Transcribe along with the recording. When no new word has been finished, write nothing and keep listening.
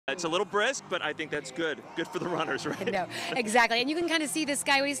It's a little brisk, but I think that's good. Good for the runners, right? No, exactly. And you can kind of see the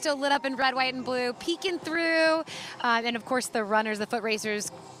Skyway still lit up in red, white, and blue, peeking through. And of course, the runners, the foot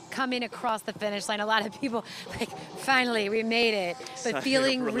racers, coming across the finish line. A lot of people like, finally, we made it. But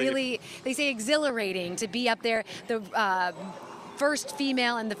feeling really, they say exhilarating to be up there. The first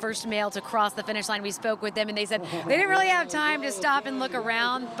female and the first male to cross the finish line. We spoke with them and they said they didn't really have time to stop and look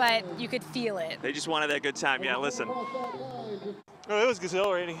around, but you could feel it. They just wanted that good time. Yeah, listen. Oh, it was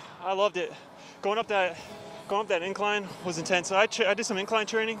exhilarating. I loved it. Going up that incline was intense. I did some incline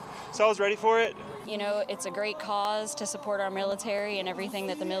training, so I was ready for it. You know, it's a great cause to support our military and everything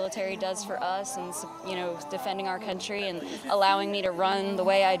that the military does for us, and, you know, defending our country and allowing me to run the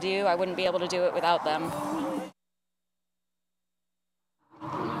way I do. I wouldn't be able to do it without them.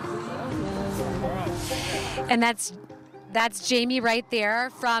 And that's Jamie right there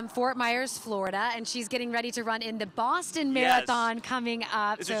from Fort Myers, Florida, and she's getting ready to run in the Boston Marathon coming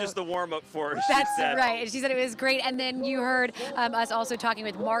up. This is just the warm-up for her. That's right. And she said it was great. And then you heard us also talking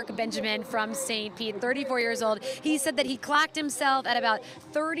with Mark Benjamin from St. Pete, 34 years old. He said that he clocked himself at about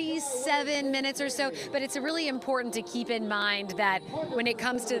 37 minutes or so, but it's really important to keep in mind that when it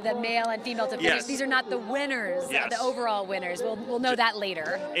comes to the male and female to finish, these are not the winners, the overall winners. We'll know that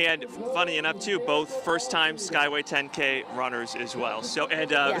later. And funny enough, too, both first-time Skyway 10K runners as well. So,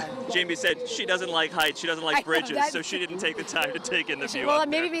 and Jamie said she doesn't like heights, she doesn't like bridges, so she didn't take the time to take in the view. Well,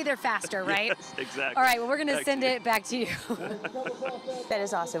 maybe they're faster, right? Yes, exactly. All right, well, we're going to send it back to you. That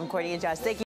is awesome, Courtney and Josh. Thank you.